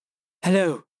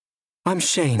Hello, I'm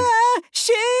Shane.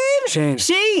 Shane! Shane.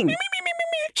 Shane!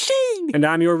 Shane! And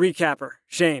I'm your recapper,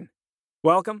 Shane.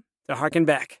 Welcome to Harken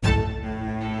Back.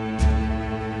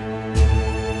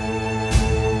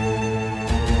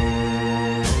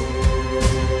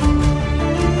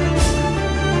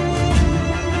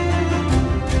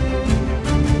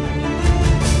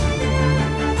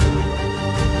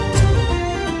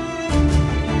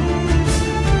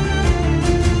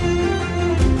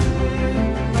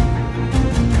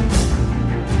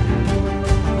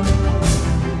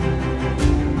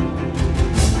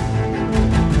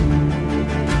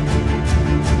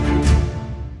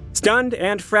 Stunned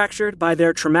and fractured by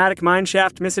their traumatic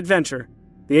mineshaft misadventure,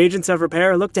 the agents of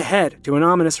repair looked ahead to an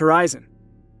ominous horizon.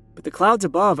 But the clouds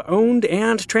above owned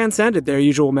and transcended their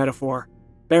usual metaphor,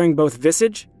 bearing both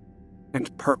visage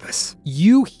and purpose.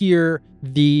 You hear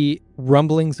the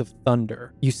rumblings of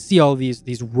thunder. You see all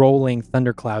these rolling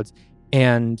thunderclouds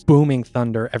and booming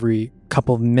thunder every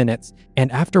couple of minutes.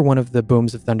 And after one of the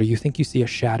booms of thunder, you think you see a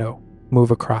shadow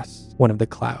move across one of the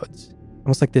clouds.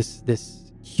 Almost like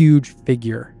this huge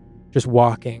figure just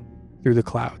walking through the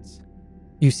clouds.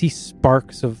 You see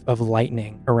sparks of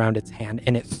lightning around its hand,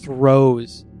 and it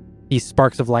throws these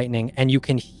sparks of lightning, and you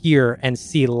can hear and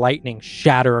see lightning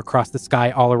shatter across the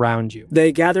sky all around you.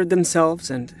 They gathered themselves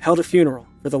and held a funeral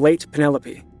for the late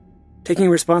Penelope, taking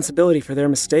responsibility for their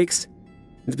mistakes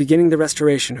and beginning the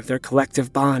restoration of their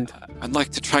collective bond. I'd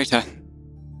like to try to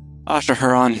usher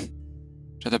her on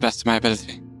to the best of my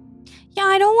ability. Yeah,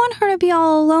 I don't want her to be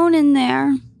all alone in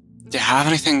there. Do you have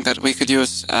anything that we could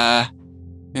use?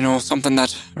 Something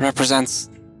that represents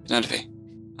Penelope?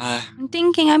 I'm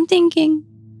thinking.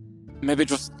 Maybe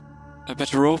just a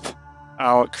bit of rope?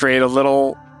 I'll create a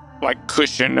little,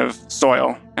 cushion of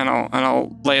soil, and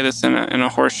I'll lay this in a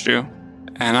horseshoe,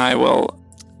 and I will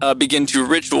begin to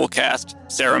ritual cast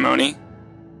ceremony.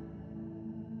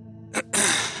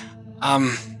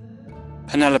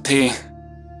 Penelope,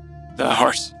 the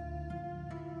horse.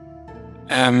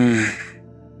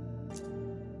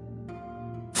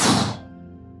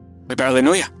 We barely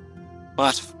knew you,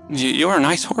 but you're a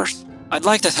nice horse. I'd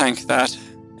like to think that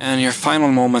in your final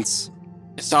moments,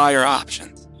 you saw your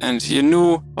options, and you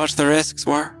knew what the risks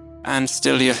were, and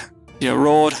still you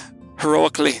rode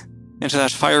heroically into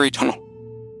that fiery tunnel.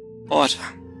 But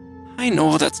I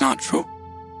know that's not true.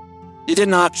 You did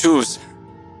not choose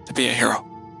to be a hero.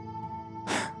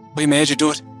 We made you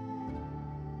do it.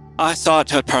 I saw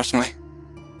to it personally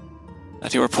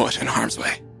that you were put in harm's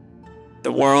way.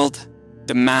 The world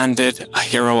demanded a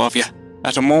hero of you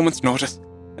at a moment's notice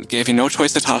and gave you no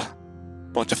choice at all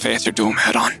but to face your doom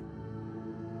head on.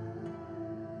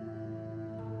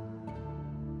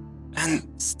 And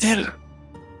still,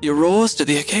 you rose to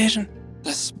the occasion.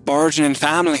 This burgeoning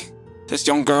family, this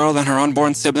young girl and her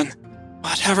unborn sibling,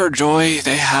 whatever joy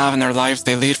they have in their lives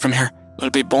they lead from here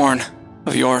will be born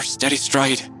of your steady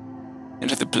stride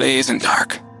into the blazing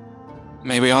dark.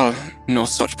 May we all know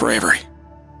such bravery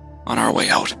on our way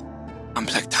out.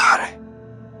 Amplectare.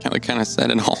 Kelly kind of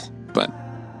said it all, but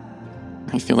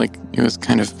I feel like it was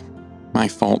kind of my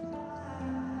fault.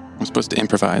 I'm supposed to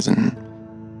improvise and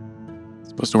it's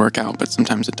supposed to work out, but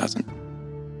sometimes it doesn't.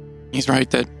 He's right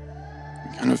that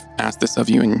I kind of asked this of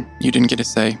you and you didn't get a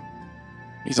say.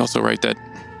 He's also right that,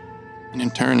 and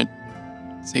in turn, it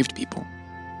saved people.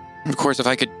 And of course, if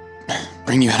I could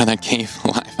bring you out of that cave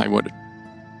alive, I would.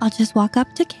 I'll just walk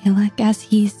up to Kalek as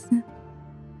he's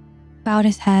bowed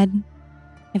his head.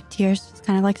 I have tears just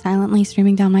kind of silently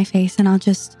streaming down my face, and I'll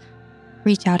just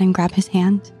reach out and grab his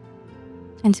hand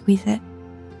and squeeze it.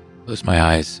 Close my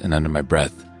eyes, and under my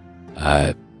breath,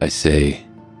 I say,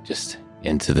 just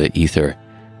into the ether,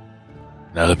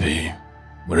 Penelope,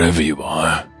 wherever you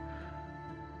are,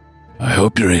 I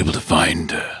hope you're able to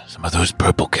find some of those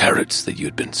purple carrots that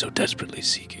you'd been so desperately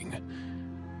seeking.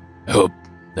 I hope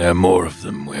there are more of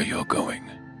them where you're going.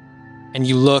 And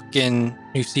you look and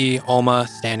you see Alma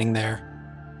standing there.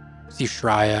 You see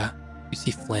Shreya. You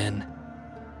see Flynn.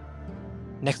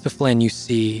 Next to Flynn, you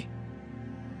see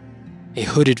a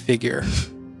hooded figure.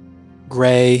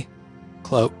 Gray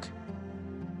cloak.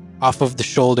 Off of the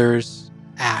shoulders,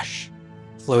 ash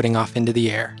floating off into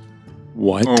the air.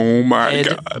 What? Oh my Head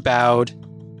God. bowed,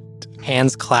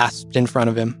 hands clasped in front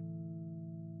of him.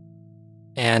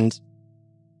 And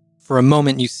for a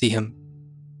moment, you see him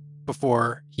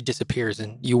before he disappears,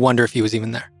 and you wonder if he was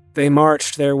even there. They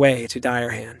marched their way to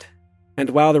Direhand,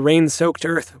 and while the rain-soaked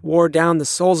earth wore down the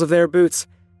soles of their boots,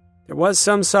 there was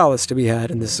some solace to be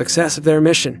had in the success of their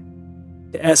mission,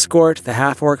 to escort the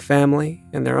half-orc family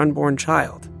and their unborn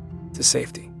child to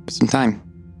safety. Some time.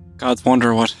 Gods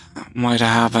wonder what might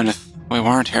have happened if we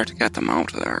weren't here to get them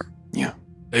out of there. Yeah.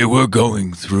 They were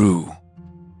going through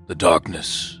the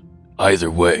darkness either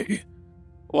way.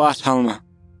 What, Helma?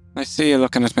 I see you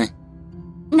looking at me.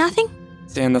 Nothing?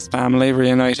 Seeing this family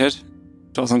reunited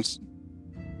doesn't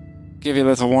give you a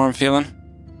little warm feeling?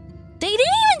 They didn't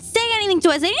even say anything to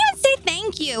us. They didn't even say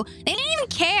thank you. They didn't even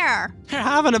care. You're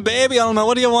having a baby, Alma.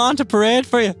 What do you want? A parade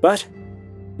for you? But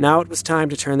now it was time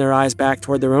to turn their eyes back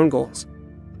toward their own goals.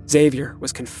 Xavier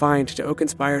was confined to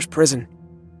Oakenspire's prison,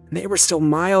 and they were still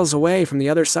miles away from the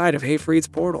other side of Hayfried's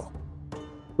portal.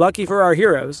 Lucky for our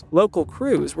heroes, local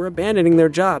crews were abandoning their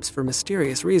jobs for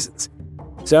mysterious reasons.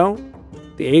 So,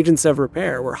 the agents of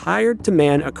repair were hired to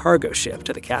man a cargo ship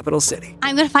to the capital city.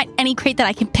 I'm going to find any crate that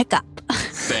I can pick up.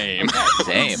 Same.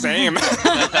 Same.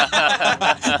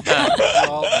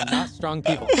 All are not strong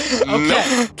people.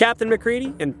 Okay. Captain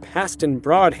McCready and Paston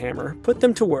Broadhammer put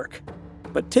them to work.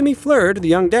 But Timmy Flurd, the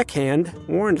young deckhand,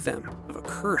 warned them of a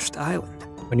cursed island.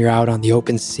 When you're out on the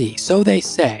open sea, so they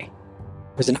say,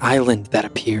 there's an island that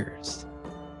appears,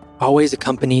 always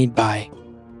accompanied by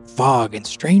fog and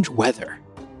strange weather.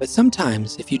 But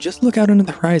sometimes, if you just look out onto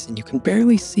the horizon, you can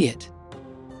barely see it.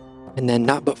 And then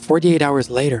not but 48 hours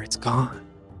later, it's gone.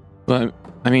 Well,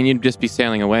 I mean, you'd just be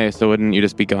sailing away, so wouldn't you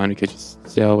just be gone because you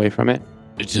sail away from it?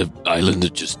 It's an island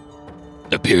that just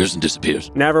appears and disappears.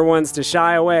 Never once to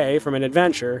shy away from an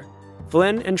adventure,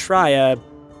 Flynn and Shreya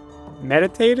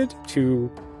meditated to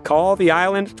call the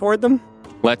island toward them.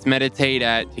 Let's meditate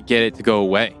to get it to go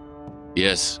away.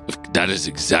 Yes, that is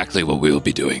exactly what we will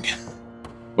be doing.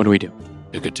 What do we do?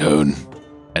 Pick a tone.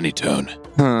 Any tone.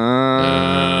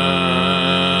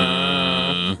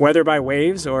 Whether by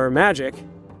waves or magic,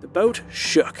 the boat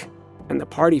shook, and the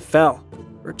party fell,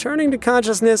 returning to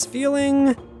consciousness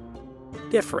feeling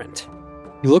different.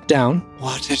 You look down,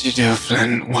 What did you do,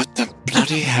 Flynn? What the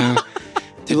bloody hell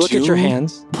did you look at your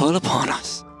hands, pull upon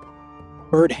us?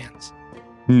 bird hands.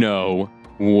 No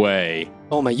way.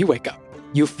 Oma, you wake up.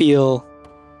 You feel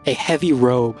a heavy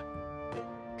robe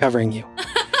covering you.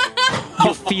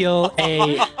 You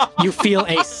feel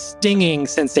a stinging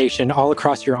sensation all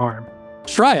across your arm.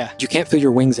 Shreya, you can't feel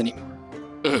your wings anymore.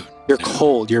 Ugh. You're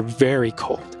cold. You're very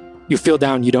cold. You feel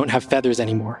down. You don't have feathers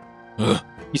anymore. Ugh.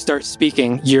 You start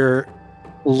speaking. Your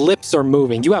lips are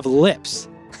moving. You have lips.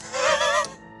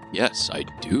 Yes, I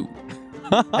do.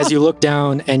 As you look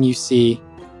down and you see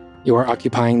you are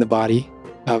occupying the body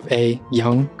of a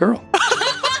young girl.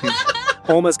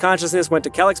 Olma's consciousness went to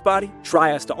Kellick's body,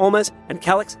 Shreya's to Olma's, and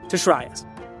Kellick's to Shreya's.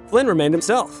 Flynn remained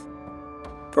himself.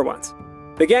 For once.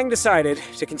 The gang decided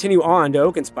to continue on to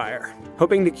Oakenspire,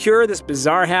 hoping to cure this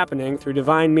bizarre happening through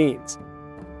divine means.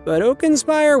 But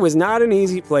Oakenspire was not an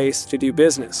easy place to do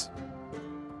business.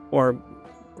 Or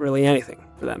really anything,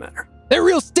 for that matter. They're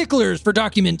real sticklers for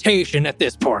documentation at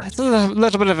this point. It's a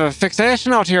little bit of a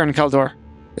fixation out here in Kaldor.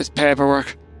 This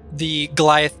paperwork. The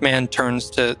Goliath man turns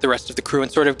to the rest of the crew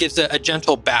and sort of gives a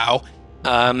gentle bow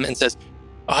and says,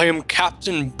 I am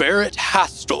Captain Barrett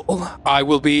Hastel. I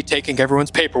will be taking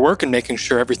everyone's paperwork and making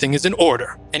sure everything is in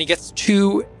order. And he gets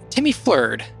to Timmy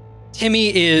Flurd.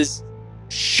 Timmy is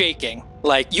shaking.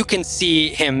 Like, you can see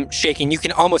him shaking. You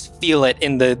can almost feel it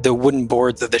in the wooden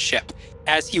boards of the ship.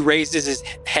 As he raises his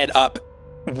head up,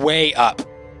 way up,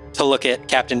 to look at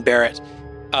Captain Barrett,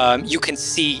 you can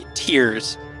see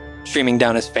tears streaming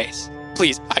down his face.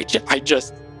 Please,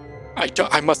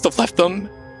 I must have left them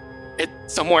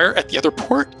somewhere at the other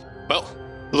port. Well,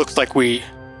 looks like we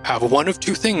have one of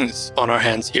two things on our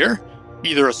hands here.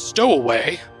 Either a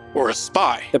stowaway or a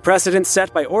spy. The precedent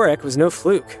set by Auric was no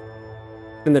fluke.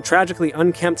 And the tragically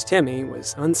unkempt Timmy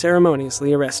was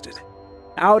unceremoniously arrested.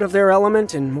 Out of their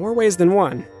element in more ways than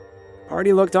one, the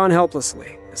party looked on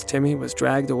helplessly as Timmy was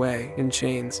dragged away in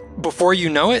chains. Before you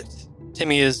know it,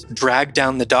 Timmy is dragged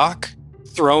down the dock,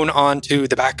 thrown onto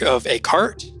the back of a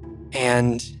cart,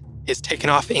 and is taken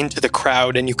off into the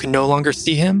crowd, and you can no longer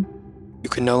see him. You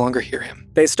can no longer hear him.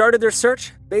 They started their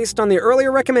search based on the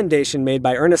earlier recommendation made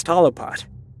by Ernest Hollowpot,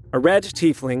 a red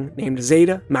tiefling named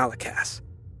Zeta Malakas.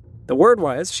 The word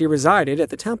was she resided at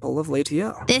the Temple of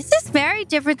Latiel. This is very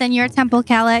different than your temple,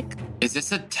 Kellick. Is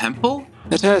this a temple?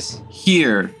 It is.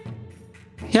 Here,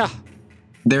 Yeah.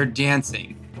 they're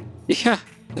dancing. Yeah.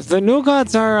 The new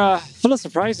gods are full of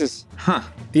surprises. Huh.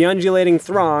 The undulating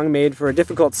throng made for a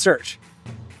difficult search.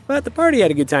 But the party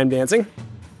had a good time dancing.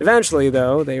 Eventually,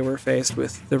 though, they were faced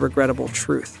with the regrettable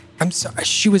truth. I'm sorry,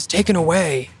 she was taken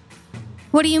away.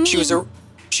 What do you mean?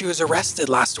 She was arrested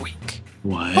last week.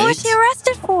 What? What was she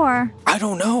arrested for? I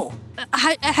don't know.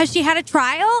 Has she had a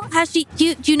trial?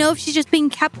 Do you know if she's just being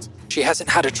kept? She hasn't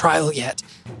had a trial yet.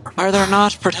 Are there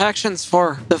not protections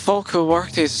for the folk who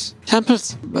work these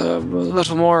temples? A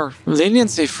little more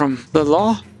leniency from the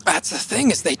law? That's the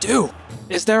thing, is they do.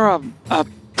 Is there a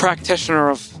practitioner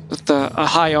of the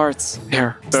high arts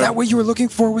here? Is that what you were looking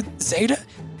for with Zeta?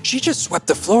 She just swept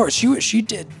the floors. She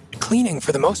did cleaning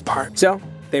for the most part. So,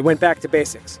 they went back to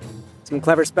basics. Some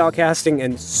clever spellcasting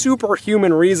and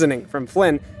superhuman reasoning from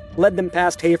Flynn led them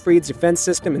past Hayfried's defense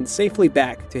system and safely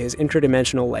back to his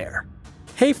interdimensional lair.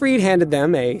 Hayfried handed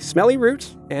them a smelly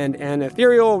root and an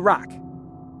ethereal rock.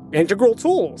 Integral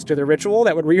tools to the ritual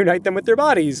that would reunite them with their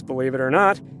bodies, believe it or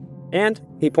not. And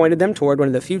he pointed them toward one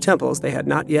of the few temples they had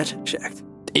not yet checked.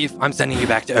 If I'm sending you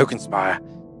back to Oakenspire,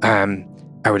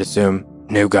 I would assume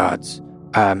new gods,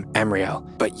 Amriel.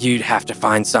 But you'd have to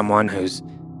find someone who's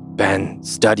been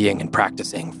studying and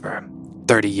practicing for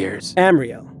 30 years.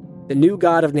 Amriel, the new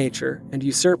god of nature and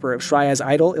usurper of Shriya's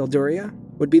idol, Ilduria,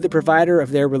 would be the provider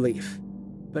of their relief.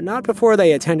 But not before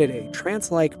they attended a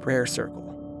trance-like prayer circle.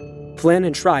 Flynn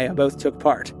and Shriya both took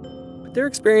part, but their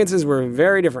experiences were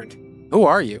very different. Who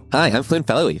are you? Hi, I'm Flynn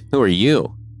Fellowleaf. Who are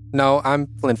you? No, I'm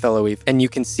Flynn Fellowleaf, and you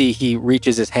can see he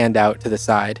reaches his hand out to the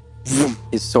side.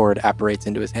 His sword apparates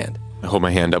into his hand. I hold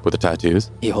my hand up with the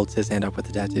tattoos. He holds his hand up with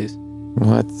the tattoos.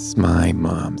 What's my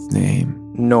mom's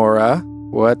name? Nora.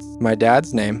 What's my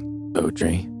dad's name?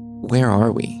 Audrey. Where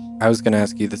are we? I was going to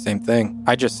ask you the same thing.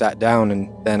 I just sat down and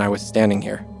then I was standing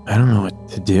here. I don't know what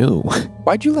to do.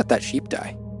 Why'd you let that sheep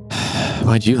die?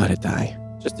 Why'd you let it die?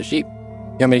 Just a sheep.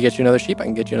 You want me to get you another sheep? I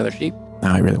can get you another sheep.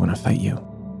 Now I really want to fight you.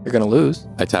 You're going to lose.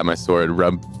 I tap my sword,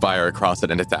 rub fire across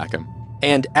it, and attack him.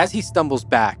 And as he stumbles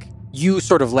back, you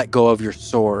sort of let go of your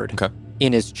sword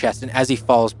in his chest. And as he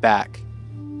falls back,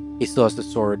 he still has the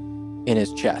sword in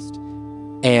his chest.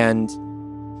 And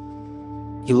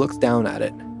he looks down at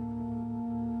it.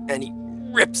 And he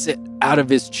rips it out of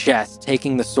his chest,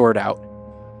 taking the sword out.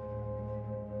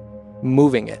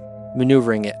 Moving it,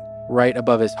 maneuvering it right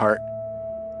above his heart.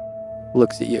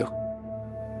 Looks at you.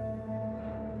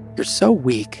 You're so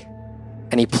weak.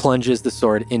 And he plunges the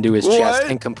sword into his chest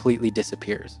and completely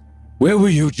disappears. Where were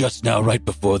you just now, right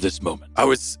before this moment? I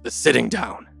was sitting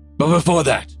down. But before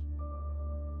that?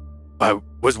 I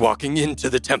was walking into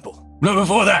the temple. No,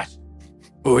 before that?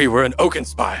 We were in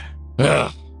Oakenspire.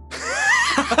 Ugh.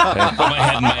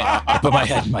 I put my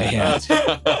head in my hand.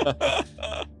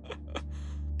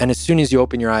 And as soon as you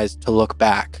open your eyes to look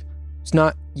back, it's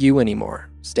not you anymore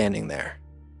standing there.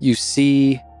 You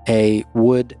see a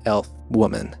wood elf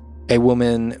woman. A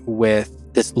woman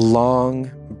with this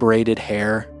long braided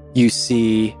hair. You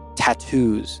see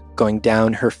tattoos going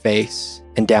down her face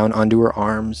and down onto her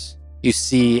arms. You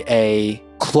see a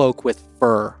cloak with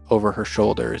fur over her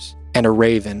shoulders and a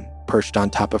raven perched on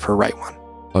top of her right one.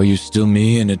 Are you still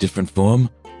me in a different form?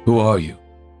 Who are you?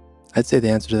 I'd say the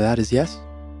answer to that is yes,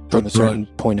 from a certain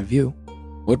point of view.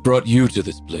 What brought you to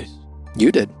this place?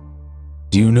 You did.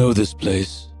 Do you know this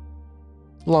place?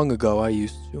 Long ago, I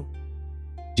used to.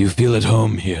 Do you feel at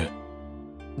home here?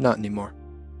 Not anymore.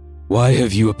 Why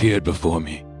have you appeared before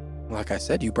me? Like I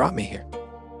said, you brought me here.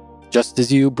 Just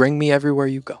as you bring me everywhere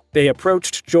you go. They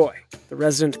approached Joy, the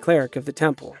resident cleric of the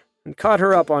temple, and caught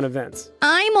her up on events.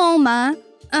 I'm Olma,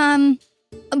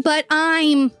 but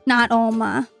I'm not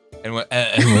Olma. And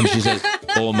when she says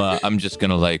Olma, I'm just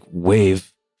gonna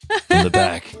wave from the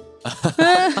back.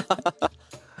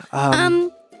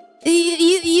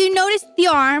 You noticed the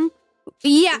arm?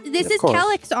 Yeah, this is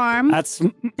Kellick's arm. That's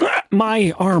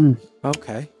my arm.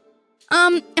 Okay.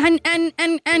 And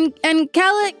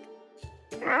Kellick.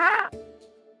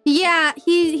 Yeah,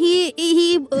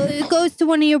 he goes to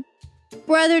one of your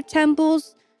brother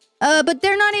temples, but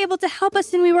they're not able to help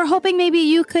us, and we were hoping maybe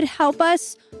you could help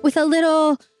us with a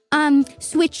little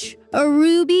switch a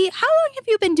ruby. How long have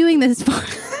you been doing this for?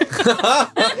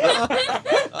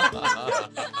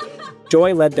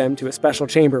 Joy led them to a special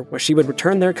chamber where she would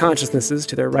return their consciousnesses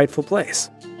to their rightful place.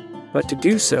 But to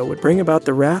do so would bring about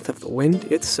the wrath of the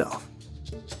wind itself.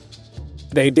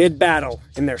 They did battle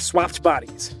in their swapped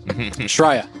bodies.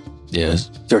 Shriya.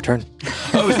 Yes? It's your turn.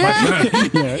 Oh, it's my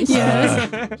turn.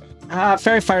 Yes.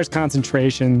 Fairy Fire's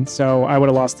concentration, so I would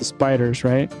have lost the spiders,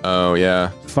 right? Oh, yeah.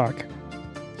 Fuck.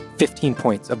 15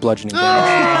 points of bludgeoning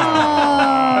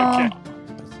damage. Okay.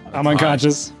 I'm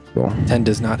unconscious. Cool. 10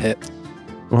 does not hit.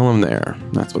 Well, I'm there.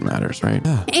 That's what matters, right?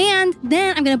 Yeah. And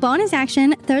then I'm going to bonus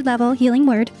action, 3rd level, healing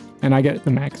word. And I get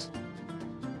the max.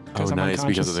 Oh, I'm nice.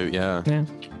 Because of the, Yeah.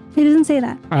 It doesn't say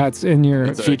that. It's in your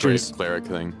it's features. A great cleric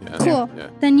thing. Yeah. Cool. Yeah.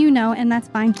 Then you know, and that's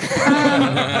fine.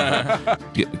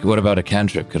 What about a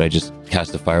cantrip? Could I just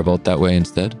cast a firebolt that way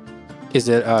instead? Is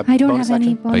it I don't bonus have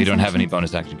any action? bonus Oh, you don't have any actions.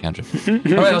 bonus action cantrip. All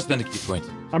right, I'll spend a key point.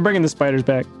 I'm bringing the spiders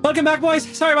back. Welcome back, boys.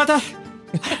 Sorry about that.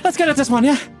 Let's get at this one,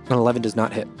 yeah? An 11 does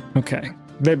not hit. Okay.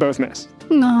 They both miss.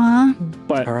 Aw.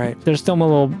 But All right. they're still my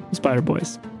little spider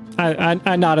boys.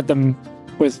 I nodded them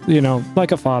with,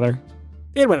 like a father.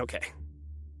 It went okay.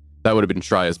 That would have been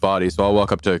Shreya's body, so I'll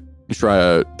walk up to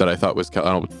Shreya that I thought was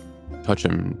I'll touch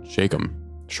him, shake him.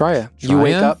 Shreya, you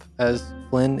wake up as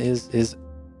Flynn is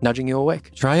nudging you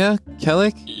awake. Shreya?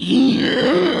 Kellic?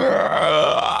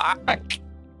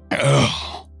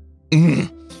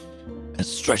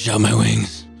 Stretch out my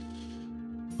wings.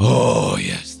 Oh,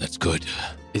 yes, that's good.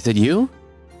 Is it you?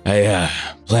 I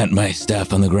plant my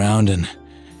staff on the ground and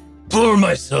pull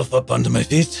myself up onto my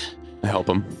feet. I help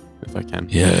him if I can.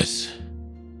 Yes.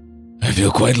 I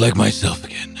feel quite like myself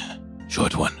again.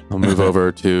 Short one. I'll move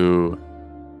over to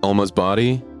Alma's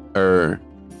body, or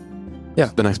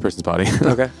the next person's body.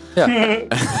 Okay. Yeah.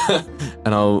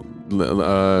 And I'll,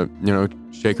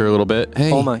 shake her a little bit.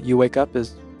 Hey, Alma, you wake up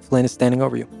as Flynn is standing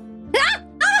over you.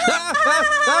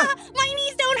 My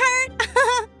knees don't hurt.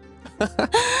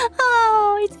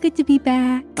 Oh, it's good to be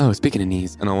back. Oh, speaking of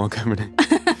knees, and I'll walk over to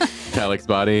Kellic's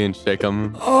body and shake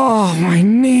him. Oh, my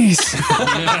knees.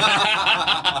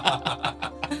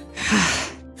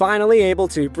 Finally able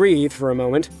to breathe for a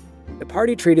moment, the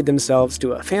party treated themselves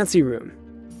to a fancy room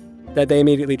that they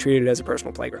immediately treated as a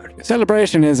personal playground.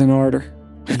 Celebration is in order.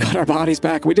 We've got our bodies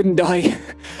back. We didn't die.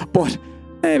 But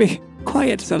maybe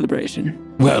quiet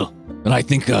celebration. Well, and I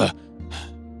think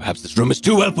perhaps this room is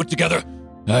too well put together.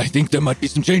 I think there might be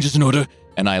some changes in order.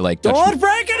 And I Don't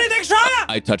break anything, Shreya!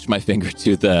 I touch my finger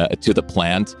to the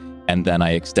plant, and then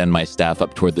I extend my staff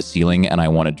up toward the ceiling, and I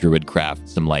want to druid craft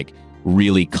some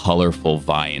really colorful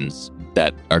vines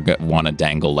that want to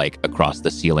dangle across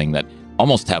the ceiling that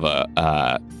almost have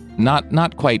a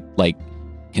not quite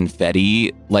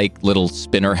confetti little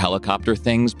spinner helicopter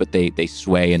things, but they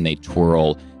sway and they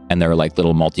twirl, and they're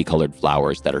little multicolored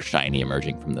flowers that are shiny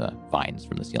emerging from the vines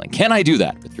from the ceiling. Can I do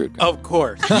that with druid craft? Of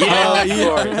course. Yeah, of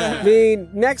course. The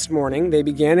next morning, they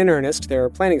began in earnest their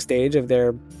planning stage of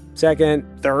their second,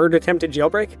 third attempted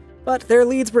jailbreak, but their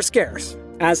leads were scarce.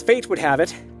 As fate would have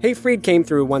it, Hayfried came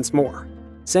through once more,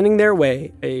 sending their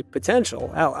way a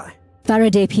potential ally.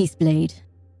 Faraday Peaceblade,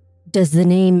 does the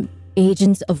name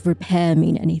Agents of Repair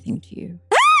mean anything to you?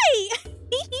 Hey!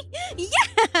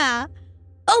 Yeah!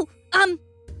 Oh,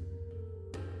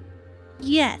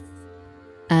 yes.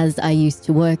 As I used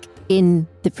to work in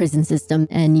the prison system,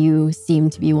 and you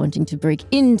seem to be wanting to break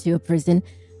into a prison,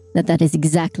 that is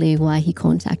exactly why he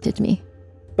contacted me.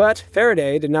 But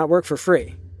Faraday did not work for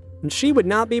free, and she would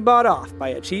not be bought off by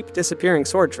a cheap disappearing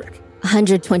sword trick.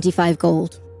 125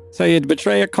 gold. So you'd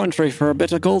betray a country for a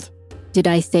bit of gold? Did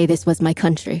I say this was my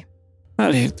country?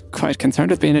 Well, you're quite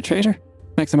concerned with being a traitor.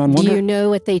 Makes a man wonder. Do you know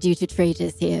what they do to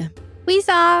traitors here? We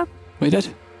saw. We did.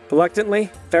 Reluctantly,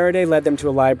 Faraday led them to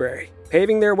a library,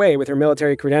 paving their way with her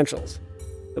military credentials.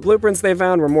 The blueprints they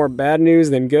found were more bad news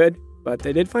than good, but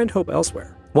they did find hope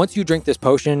elsewhere. Once you drink this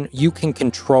potion, you can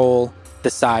control the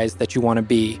size that you want to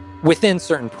be within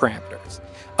certain parameters.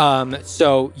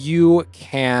 So you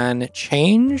can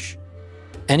change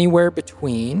anywhere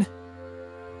between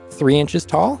 3 inches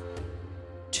tall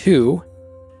to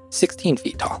 16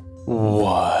 feet tall.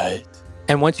 What?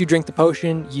 And once you drink the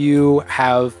potion, you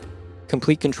have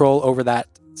complete control over that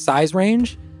size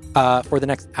range for the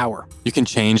next hour. You can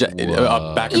change back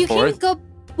and You forth. can go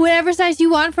whatever size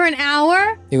you want for an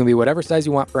hour? You can be whatever size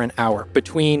you want for an hour,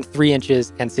 between 3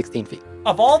 inches and 16 feet.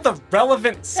 Of all the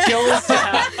relevant skills to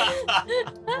have.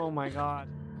 Oh my god.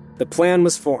 The plan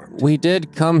was formed. We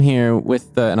did come here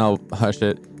with and I'll hush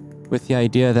it, with the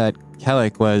idea that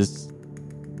Kellic was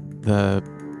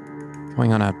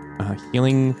going on a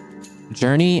healing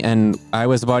journey, and I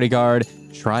was a bodyguard.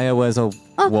 Shreya was a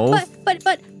wolf.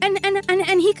 But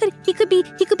and he could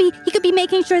be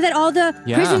making sure that all the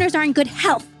prisoners are in good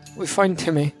health. We find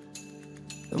Timmy.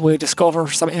 We discover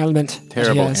some ailment.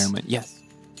 Terrible ailment. Yes.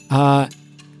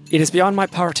 It is beyond my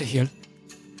power to heal.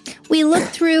 We look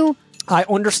through. I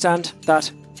understand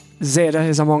that Zeta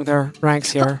is among their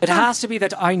ranks here. It has to be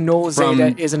that I know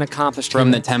Zeta is an accomplished from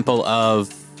healer. the temple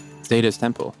of Zeta's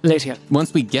temple. Latia.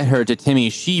 Once we get her to Timmy,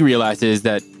 she realizes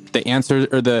that the answer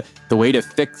or the way to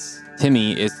fix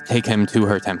Timmy is take him to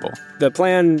her temple. The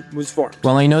plan was formed.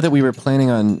 Well, I know that we were planning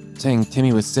on saying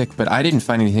Timmy was sick, but I didn't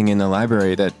find anything in the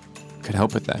library that could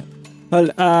help with that. Well,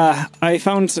 I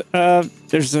found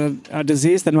there's a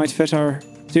disease that might suit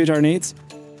our needs.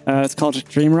 It's called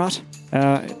dream rot.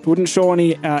 It wouldn't show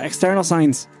any external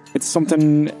signs. It's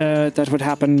something that would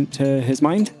happen to his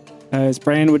mind. His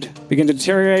brain would begin to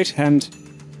deteriorate, and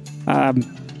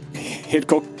he'd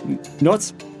go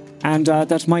nuts. And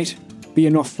that might be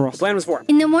enough for us. The plan was formed.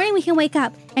 In the morning, we can wake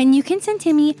up, and you can send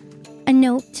Timmy a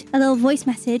note, a little voice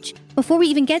message, before we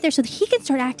even get there, so that he can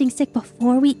start acting sick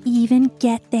before we even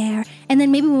get there. And then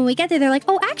maybe when we get there, they're like,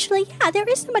 oh, actually, yeah, there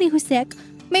is somebody who's sick.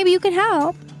 Maybe you could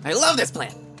help. I love this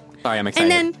plan. Sorry, I'm excited.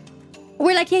 And then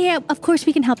we're like, yeah, of course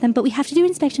we can help them, but we have to do an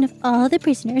inspection of all the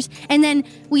prisoners. And then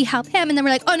we help him, and then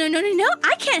we're like, oh, no,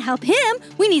 I can't help him.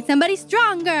 We need somebody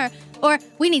stronger. Or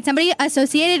we need somebody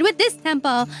associated with this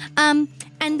temple. And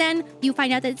then you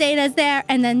find out that Zeta's there,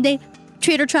 and then they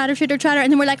tritter-tratter,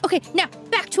 and then we're like, okay, now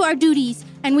back to our duties.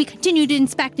 And we continue to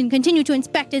inspect, and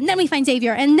then we find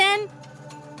Xavier, and then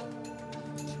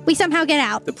we somehow get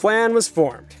out. The plan was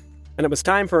formed, and it was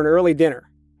time for an early dinner.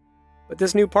 But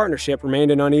this new partnership remained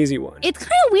an uneasy one. It's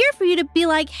kind of weird for you to be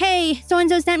like, hey,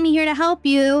 so-and-so sent me here to help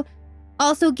you.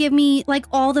 Also give me, like,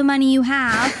 all the money you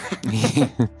have.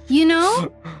 You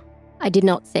know? I did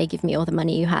not say give me all the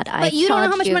money you had. But you don't know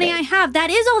how much money I have. That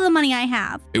is all the money I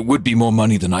have. It would be more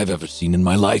money than I've ever seen in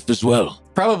my life as well.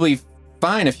 Probably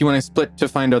fine if you want to split to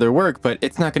find other work, but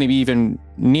it's not going to be even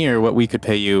near what we could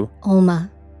pay you. Olma,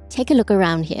 take a look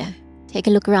around here. Take a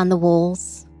look around the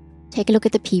walls. Take a look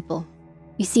at the people.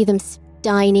 You see them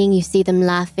dining, you see them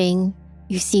laughing.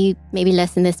 You see, maybe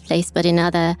less in this place, but in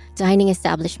other dining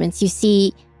establishments, you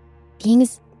see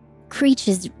beings,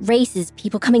 creatures, races,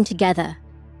 people coming together.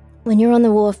 When you're on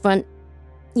the war front,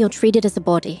 you're treated as a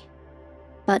body.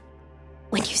 But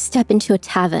when you step into a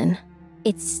tavern,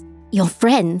 it's your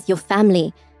friends, your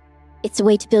family. It's a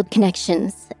way to build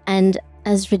connections. And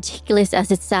as ridiculous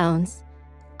as it sounds,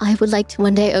 I would like to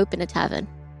one day open a tavern.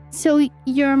 So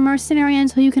you're a mercenary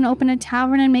until you can open a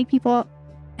tavern and make people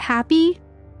happy?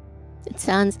 It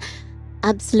sounds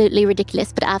absolutely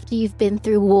ridiculous, but after you've been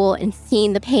through war and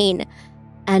seen the pain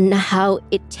and how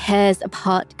it tears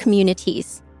apart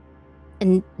communities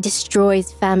and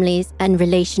destroys families and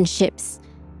relationships,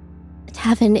 a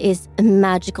tavern is a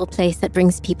magical place that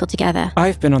brings people together.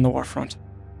 I've been on the war front.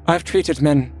 I've treated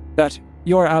men that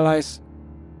your allies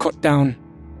cut down,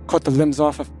 cut the limbs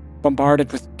off of,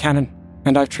 bombarded with cannon.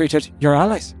 And I've treated your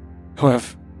allies who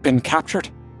have been captured.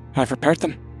 I've repaired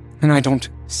them. And I don't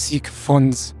seek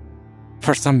funds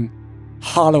for some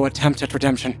hollow attempt at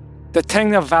redemption. The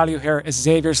thing of value here is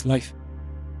Xavier's life.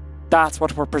 That's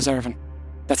what we're preserving.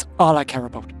 That's all I care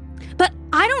about. But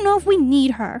I don't know if we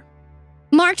need her.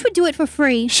 March would do it for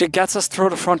free. She gets us through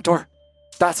the front door.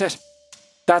 That's it.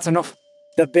 That's enough.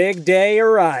 The big day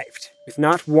arrived. With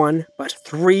not one, but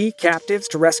 3 captives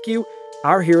to rescue,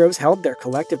 our heroes held their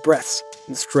collective breaths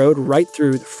and strode right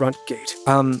through the front gate.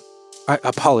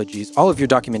 Apologies. All of your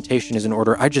documentation is in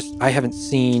order. I haven't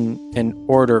seen an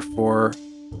order for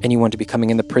anyone to be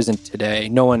coming in the prison today.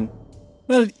 No one.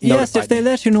 Well, yes, if they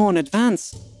let you know in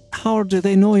advance, how do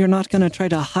they know you're not going to try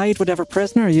to hide whatever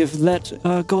prisoner you've let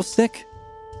go sick?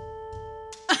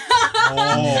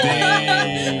 Oh,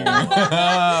 dang.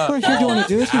 What do you want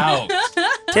to do? Out.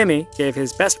 Timmy gave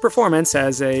his best performance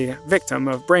as a victim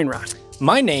of brain rot.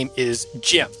 My name is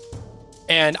Jim,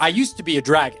 and I used to be a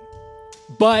dragon.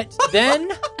 But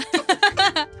then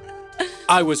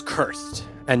I was cursed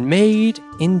and made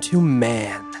into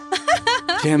man.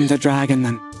 Jim the dragon,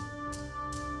 then.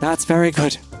 That's very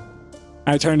good.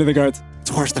 I turned to the guards.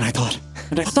 It's worse than I thought.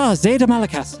 And I saw Zeta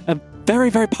Malakas, a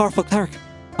very, very powerful cleric,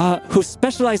 who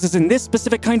specializes in this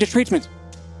specific kind of treatment.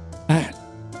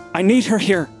 I need her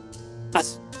here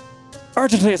as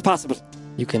urgently as possible.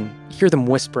 You can hear them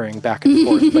whispering back and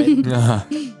forth,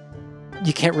 but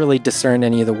you can't really discern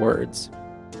any of the words.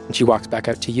 And she walks back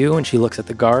out to you, and she looks at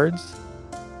the guards.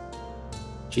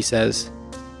 She says,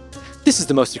 "This is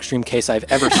the most extreme case I've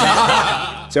ever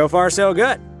seen." So far, so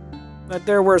good. But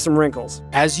there were some wrinkles.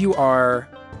 As you are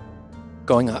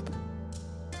going up,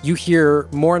 you hear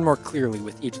more and more clearly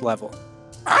with each level.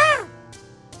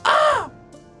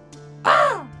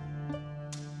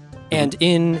 And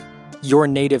in your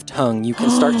native tongue, you can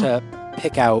start to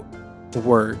pick out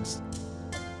words.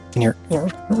 In your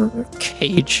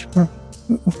cage,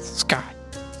 sky.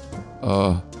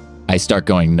 I start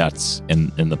going nuts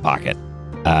in the pocket.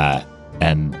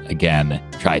 And again,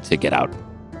 try to get out.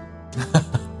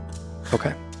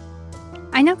 Okay.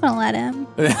 I'm not gonna let him.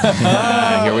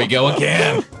 Here we go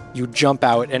again. You jump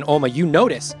out, and Olma, you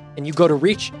notice, and you go to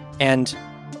reach, and he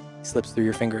slips through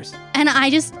your fingers. And I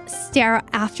just stare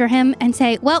after him and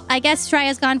say, well, I guess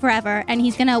Shreya's gone forever, and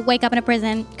he's gonna wake up in a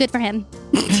prison. Good for him.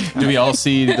 Do we all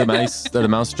see the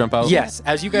mouse jump out? Yes,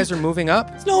 as you guys are moving up.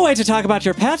 There's no way to talk about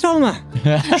your pet, Olma.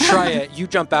 Shreya, you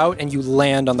jump out, and you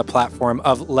land on the platform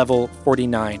of level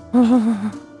 49.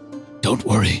 Don't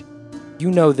worry. You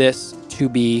know this to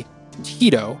be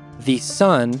Tito, the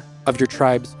son of your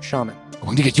tribe's shaman. I'm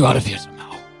going to get you out of here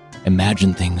somehow.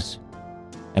 Imagine things.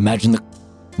 Imagine the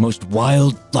most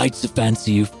wild flights of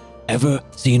fancy you've ever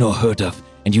seen or heard of,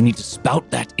 and you need to spout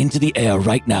that into the air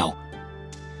right now.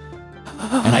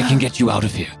 and I can get you out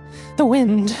of here. The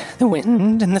wind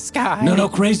in the sky. No,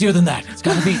 crazier than that. It's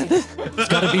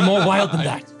gotta be more wild than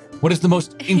that. What is the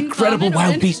most incredible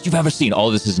wild beast you've ever seen? All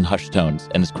this is in hushed tones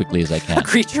and as quickly as I can. A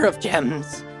creature of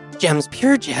gems. Gems,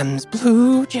 pure gems,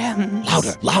 blue gems.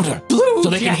 Louder. Blue so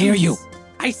they can hear you.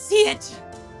 I see it.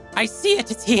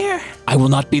 It's here. I will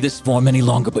not be this form any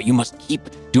longer, but you must keep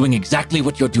doing exactly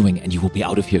what you're doing, and you will be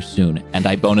out of here soon. And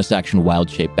I bonus action wild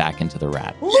shape back into the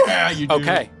rat. Yeah, you do.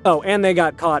 Okay. Oh, and they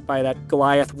got caught by that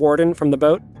Goliath warden from the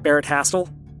boat, Barrett Hastel.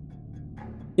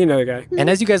 You know the guy. And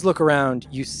as you guys look around,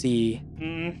 you see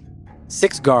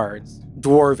 6 guards,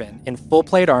 dwarven, in full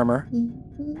plate armor,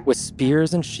 with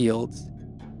spears and shields.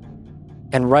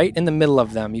 And right in the middle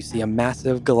of them, you see a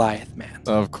massive Goliath man.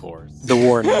 Of course. The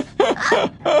warden.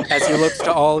 As he looks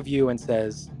to all of you and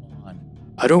says,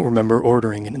 I don't remember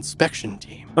ordering an inspection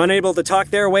team. Unable to talk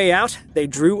their way out, they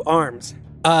drew arms.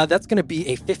 That's going to be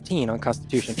a 15 on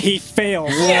Constitution. He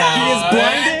fails. Yeah. He is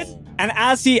blinded, and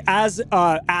as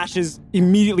ashes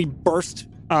immediately burst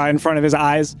in front of his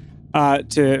eyes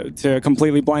to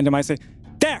completely blind him, I say,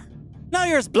 "There! Now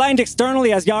you're as blind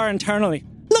externally as you are internally.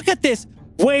 Look at this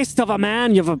waste of a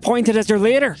man you've appointed as your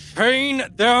leader. Train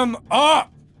them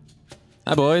up!"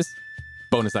 Hi, boys.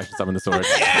 Bonus action summon the sword.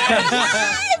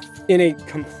 In a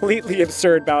completely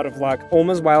absurd bout of luck,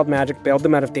 Olma's wild magic bailed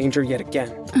them out of danger yet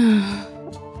again. I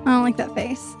don't like that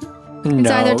face. No, It's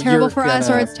either terrible you're for us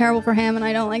or gonna- it's terrible for him, and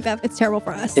I don't like that. It's terrible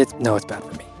for us. It's bad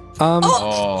for me.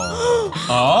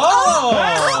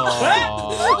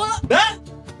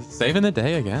 Saving the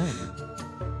day again.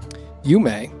 You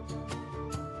may.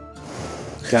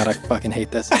 God, I fucking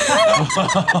hate this.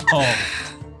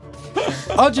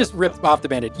 I'll just rip off the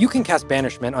bandit. You can cast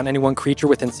banishment on any one creature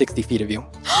within 60 feet of you.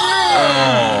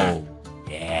 Oh,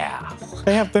 yeah.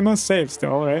 They must save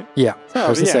still, right? Yeah,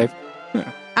 there's a yeah. save.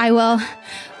 I will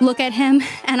look at him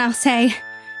and I'll say,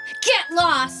 "Get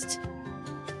lost!"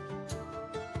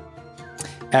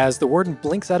 As the warden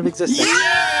blinks out of existence.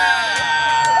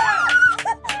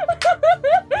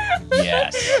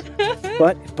 Yes.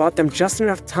 But it bought them just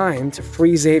enough time to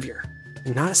free Xavier,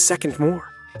 and not a second more.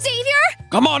 Xavier!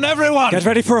 Come on, everyone! Get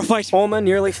ready for a fight. Olma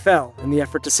nearly fell in the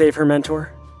effort to save her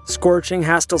mentor, scorching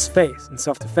Hastel's face in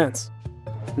self-defense.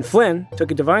 And Flynn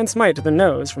took a divine smite to the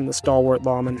nose from the stalwart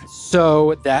lawman.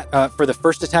 So that for the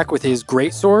first attack with his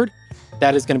greatsword,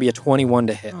 that is going to be a 21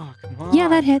 to hit. Yeah,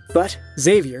 that hits. But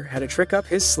Xavier had a trick up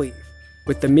his sleeve.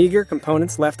 With the meager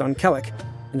components left on Kellic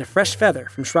and a fresh feather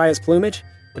from Shriya's plumage,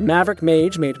 the maverick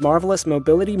mage made marvelous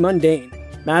mobility mundane,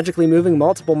 magically moving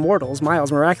multiple mortals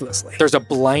miles miraculously. There's a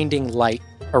blinding light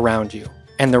around you,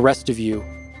 and the rest of you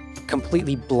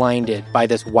completely blinded by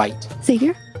this white.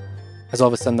 Xavier? As all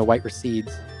of a sudden the white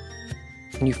recedes,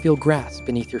 and you feel grass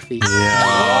beneath your feet.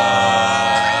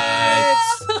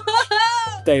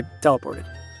 They teleported.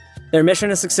 Their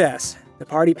mission a success. The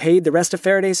party paid the rest of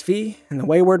Faraday's fee, and the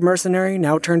wayward mercenary,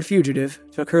 now turned fugitive,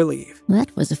 took her leave.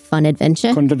 That was a fun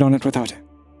adventure. Couldn't have done it without it.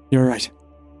 You're right.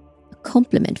 A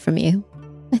compliment from you.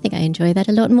 I think I enjoy that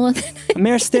a lot more than A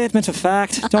mere statement of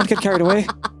fact. Don't get carried away.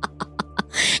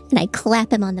 And I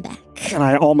clap him on the back. And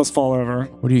I almost fall over.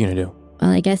 What are you going to do?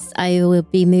 Well, I guess I will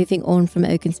be moving on from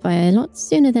Oakenspire a lot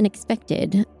sooner than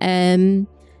expected.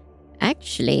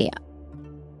 Actually,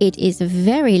 it is a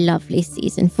very lovely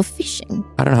season for fishing.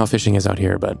 I don't know how fishing is out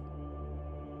here, but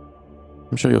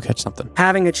I'm sure you'll catch something.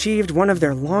 Having achieved one of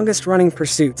their longest-running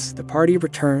pursuits, the party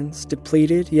returns,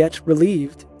 depleted yet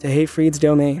relieved, to Hayfried's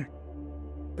domain.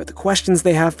 But the questions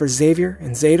they have for Xavier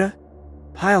and Zeta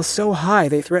pile so high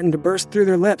they threaten to burst through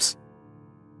their lips.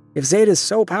 If Zeta's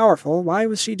so powerful, why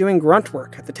was she doing grunt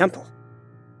work at the temple?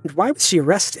 And why was she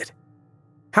arrested?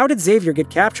 How did Xavier get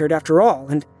captured after all,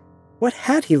 and what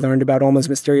had he learned about Olma's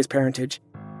mysterious parentage?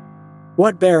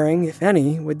 What bearing, if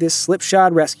any, would this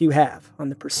slipshod rescue have on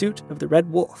the pursuit of the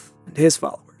Red Wolf and his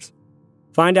followers?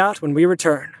 Find out when we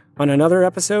return on another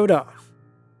episode of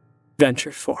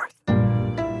Venture Forth.